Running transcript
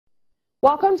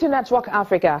Welcome to Network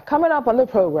Africa. Coming up on the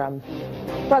program,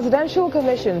 Presidential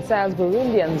Commission says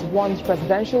Burundians want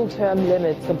presidential term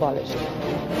limits abolished.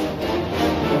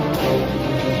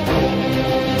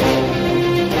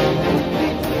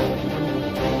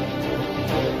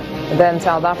 And then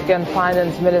South African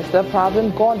Finance Minister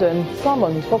Pravin Gordhan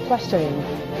summoned for questioning.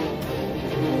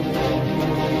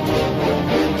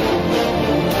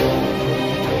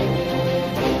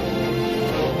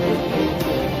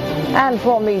 And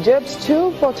from Egypt,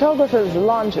 2 photographers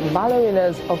launch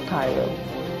ballerinas of Cairo.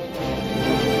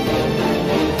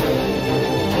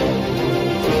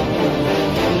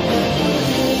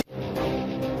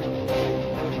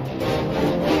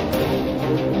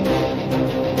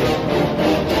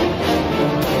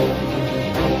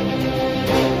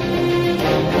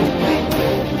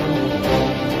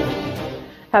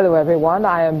 Hello everyone,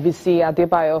 I am Bisi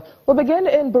Adebayo. We'll begin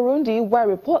in Burundi, where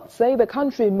reports say the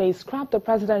country may scrap the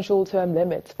presidential term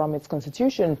limits from its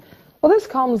constitution. Well, this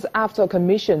comes after a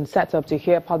commission set up to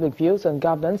hear public views on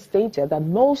governance stated that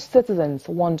most citizens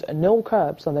want no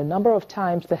curbs on the number of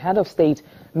times the head of state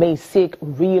may seek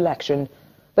re-election.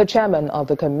 The chairman of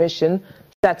the commission,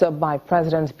 set up by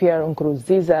President Pierre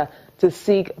Nkurunziza to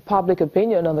seek public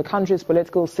opinion on the country's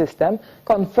political system,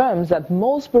 confirms that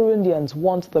most Burundians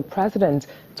want the president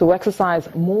to exercise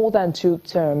more than 2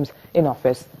 terms in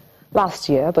office. Last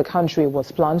year, the country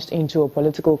was plunged into a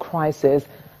political crisis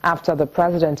after the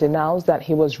president announced that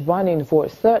he was running for a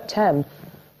 3rd term.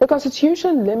 The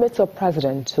constitution limits a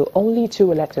president to only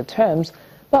 2 elected terms,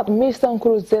 but Mr.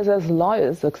 Nkurunziza's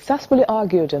lawyers successfully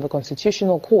argued in the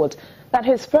Constitutional Court that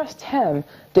his 1st term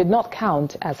did not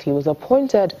count as he was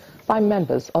appointed by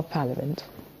members of parliament.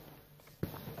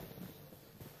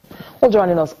 Well,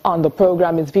 joining us on the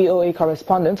program is VOA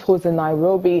correspondent who's in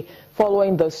Nairobi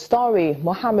following the story,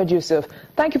 Mohammed Yusuf.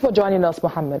 Thank you for joining us,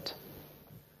 Mohammed.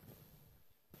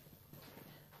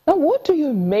 Now, what do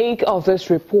you make of this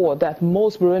report that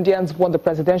most Burundians want the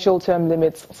presidential term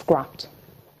limits scrapped?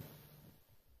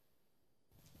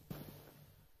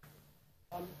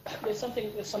 There's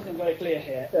something very clear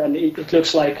here, and it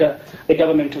looks like the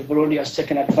government of Burundi has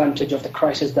taken advantage of the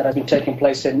crisis that has been taking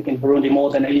place in Burundi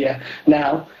more than a year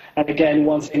now. And again,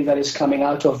 one thing that is coming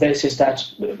out of this is that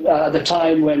at the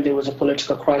time when there was a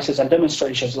political crisis and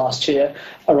demonstrations last year,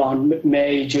 around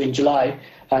May, June, July,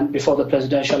 and before the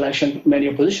presidential election, many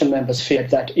opposition members feared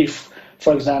that if,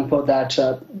 for example, that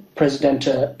President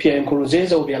Pierre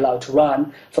Nkurunziza will be allowed to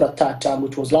run for a 3rd term,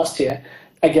 which was last year,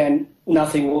 again,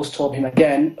 nothing will stop him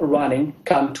again running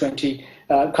come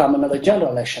another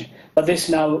general election. But this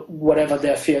now, whatever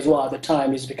their fears were at the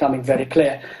time, is becoming very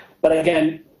clear. But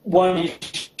again, one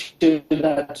issue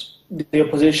that the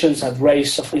oppositions have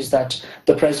raised is that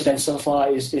the president so far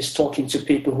is talking to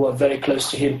people who are very close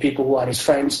to him, people who are his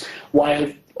friends,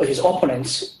 while his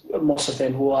opponents, most of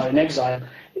them who are in exile,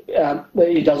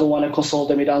 he doesn't want to consult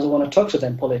them, he doesn't want to talk to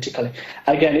them politically.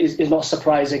 Again, it's not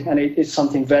surprising, and it's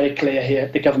something very clear here.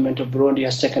 The government of Burundi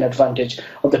has taken advantage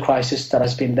of the crisis that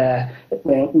has been there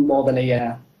more than a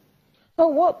year. So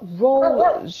what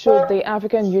role should the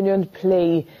African Union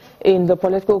play in the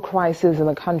political crisis in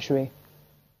the country?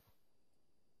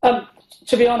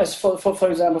 To be honest, for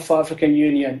example, for African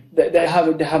Union, they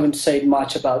haven't said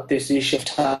much about this issue of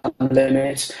time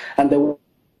limits, and the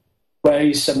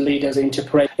way some leaders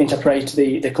interpret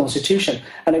the constitution.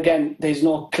 And again, there's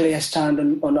no clear stand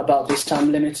on about these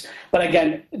time limits. But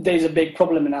again, there's a big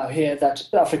problem now here that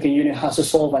the African Union has to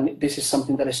solve, and this is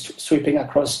something that is sweeping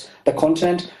across the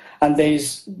continent. And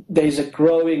there's a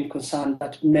growing concern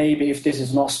that maybe if this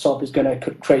is not stopped, it's going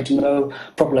to create more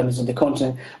problems in the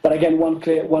continent. But again,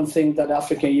 one thing that the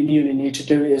African Union need to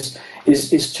do is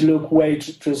to look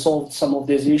ways to resolve some of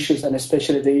these issues, and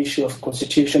especially the issue of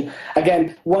constitution.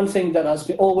 Again, one thing that has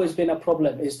always been a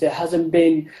problem is there hasn't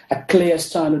been a clear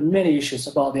stand on many issues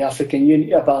about the African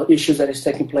Union, about issues that is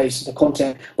taking place in the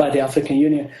continent by the African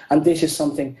Union, and this is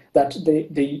something that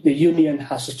the Union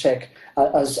has to check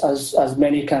as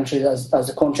many countries as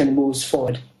the continent moves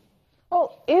forward.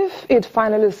 Well, if it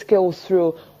finally scales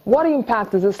through, what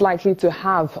impact is this likely to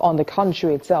have on the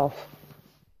country itself?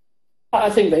 I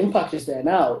think the impact is there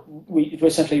now.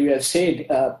 Recently we have seen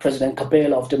President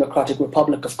Kabila of Democratic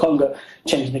Republic of Congo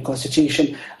changing the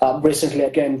constitution. Recently,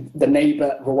 again, the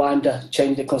neighbor Rwanda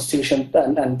changed the constitution,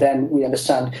 and then we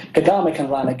understand Kagame can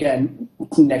run again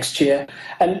next year.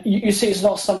 And you see, it's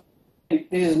not something.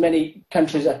 These many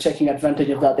countries are taking advantage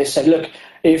of that. They say, look,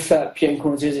 if Pierre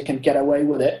Nkurunziza can get away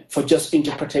with it for just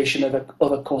interpretation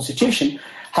of a constitution,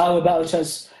 how about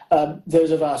us,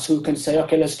 those of us who can say,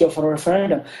 okay, let's go for a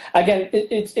referendum? Again,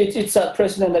 it's a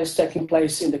precedent that is taking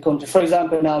place in the country. For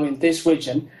example, now in this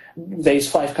region, There's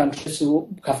 5 countries who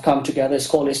have come together. It's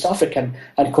called East African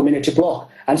and Community Bloc.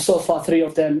 And so far, 3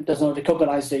 of them does not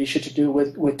recognize the issue to do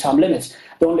with term limits.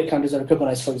 The only countries that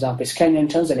recognize, for example, is Kenya and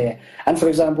Tanzania. And for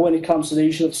example, when it comes to the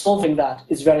issue of solving that,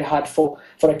 it's very hard for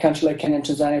a country like Kenya and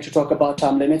Tanzania to talk about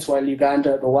term limits, while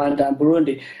Uganda, Rwanda, and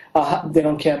Burundi, they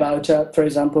don't care about, for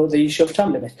example, the issue of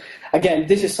term limits. Again,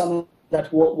 this is something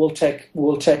that will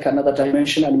take another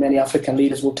dimension, and many African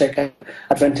leaders will take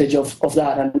advantage of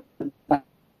that.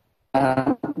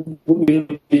 And we'll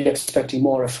be expecting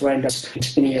more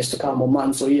referendums in years to come, or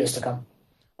months or years to come.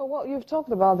 Well, you've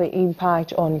talked about the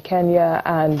impact on Kenya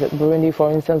and Burundi, for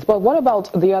instance, but what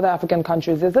about the other African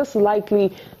countries? Is this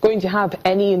likely going to have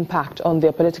any impact on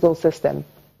their political system?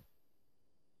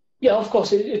 Yeah, of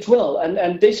course it will,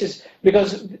 and this is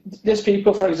because these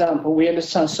people, for example, we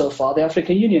understand so far the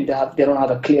African Union, they don't have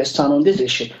a clear stand on this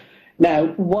issue. Now,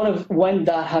 when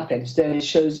that happens, then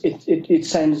it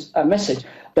sends a message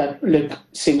that, look,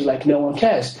 seems like no one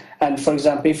cares. And for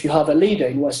example, if you have a leader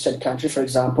in Western country, for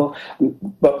example,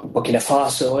 Burkina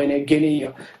Faso or in Guinea,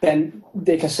 then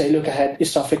they can say, look ahead,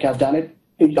 East Africa have done it.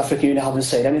 The African Union haven't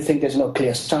said anything. There's no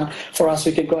clear stand for us.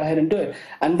 We can go ahead and do it.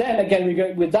 And then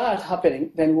again, with that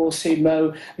happening, then we'll see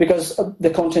more, because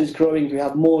the continent is growing. We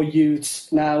have more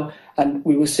youths now, and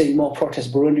we will see more protests.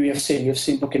 Burundi, we've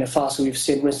seen Burkina Faso, we've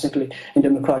seen recently in the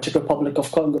Democratic Republic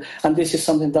of Congo. And this is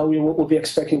something that we will be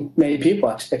expecting, many people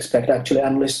expect, actually,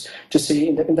 analysts, to see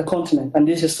in the continent. And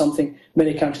this is something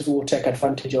many countries will take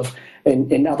advantage of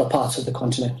in other parts of the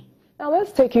continent. Now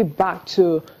let's take you back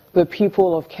to the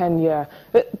people of Kenya.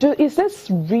 Is this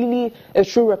really a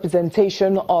true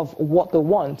representation of what they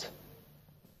want?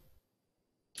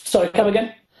 Sorry, come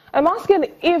again? I'm asking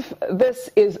if this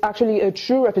is actually a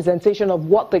true representation of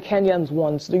what the Kenyans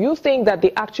want. Do you think that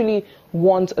they actually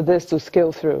want this to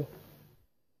scale through?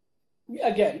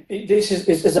 Again, this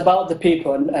is about the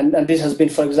people, and this has been,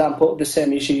 for example, the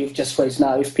same issue you've just raised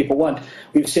now. If people want,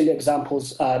 we've seen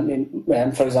examples,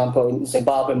 for example, in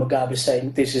Zimbabwe, Mugabe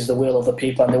saying this is the will of the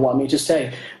people and they want me to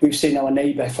stay. We've seen our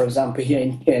neighbor, for example, here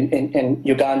in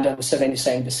Uganda, Museveni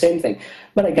saying the same thing.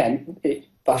 But again,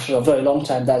 after a very long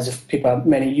time, that's if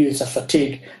many youths are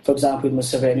fatigued. For example, with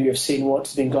Museveni, we've seen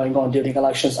what's been going on during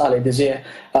elections earlier this year.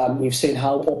 We've seen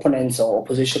how opponents or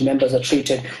opposition members are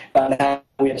treated, and how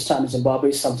we understand Zimbabwe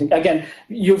is something. Again,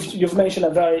 you've mentioned a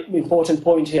very important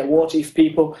point here. What if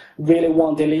people really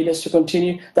want their leaders to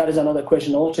continue? That is another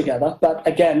question altogether. But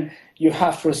again, you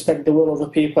have to respect the will of the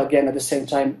people, again, at the same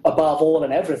time, above all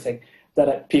and everything.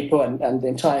 That people and the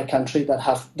entire country they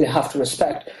have to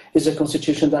respect is the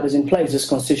constitution that is in place. This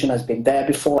constitution has been there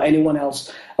before anyone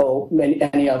else or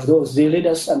any of those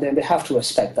leaders, and then they have to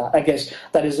respect that. I guess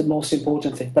that is the most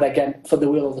important thing. But again, for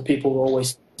the will of the people, we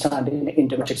always stand in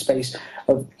democratic space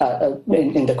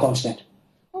in the continent.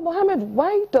 Well, Mohammed,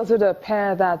 why does it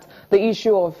appear that the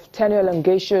issue of tenure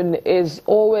elongation is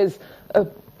always a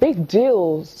big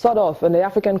deal, sort of, in the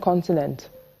African continent?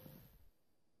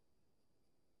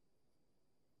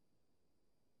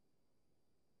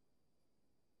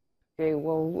 Okay,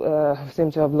 well, seem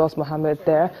to have lost Mohammed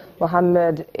there.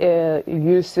 Mohammed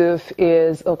Yusuf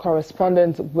is a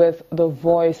correspondent with the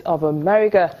Voice of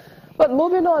America. But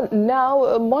moving on now,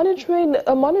 a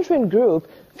monitoring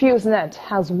group, FuseNet,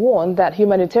 has warned that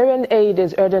humanitarian aid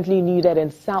is urgently needed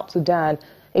in South Sudan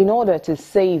in order to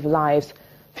save lives.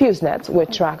 FuseNet,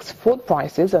 which tracks food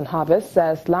prices and harvests,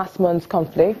 says last month's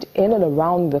conflict in and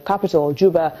around the capital,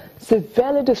 Juba,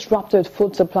 severely disrupted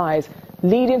food supplies,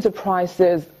 leading to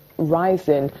prices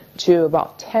rising to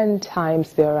about 10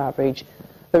 times their average.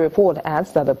 The report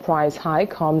adds that the price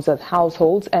hike comes as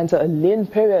households enter a lean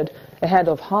period ahead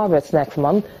of harvest next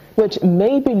month, which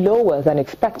may be lower than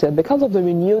expected because of the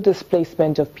renewed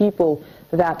displacement of people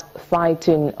that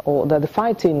the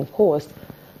fighting caused.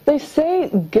 They say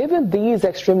given these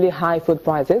extremely high food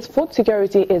prices, food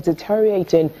security is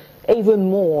deteriorating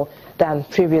even more than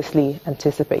previously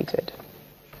anticipated.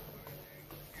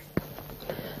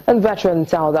 And veteran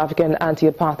South African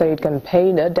anti-apartheid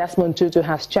campaigner Desmond Tutu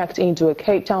has checked into a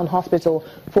Cape Town hospital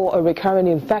for a recurrent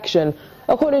infection.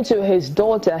 According to his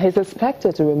daughter, he's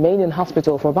expected to remain in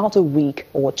hospital for about a week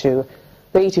or two.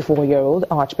 The 84-year-old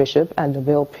Archbishop and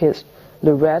Neville Pierce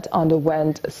Lorette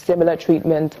underwent similar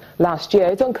treatment last year.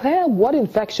 It's unclear what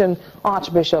infection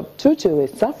Archbishop Tutu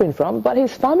is suffering from, but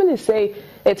his family say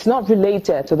it's not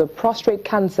related to the prostate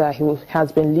cancer he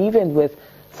has been living with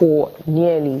for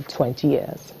nearly 20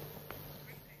 years.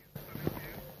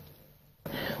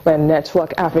 When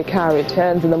Network Africa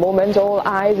returns in a moment, all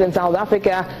eyes in South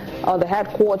Africa are the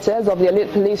headquarters of the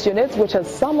elite police unit, which has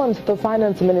summoned the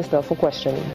finance minister for questioning.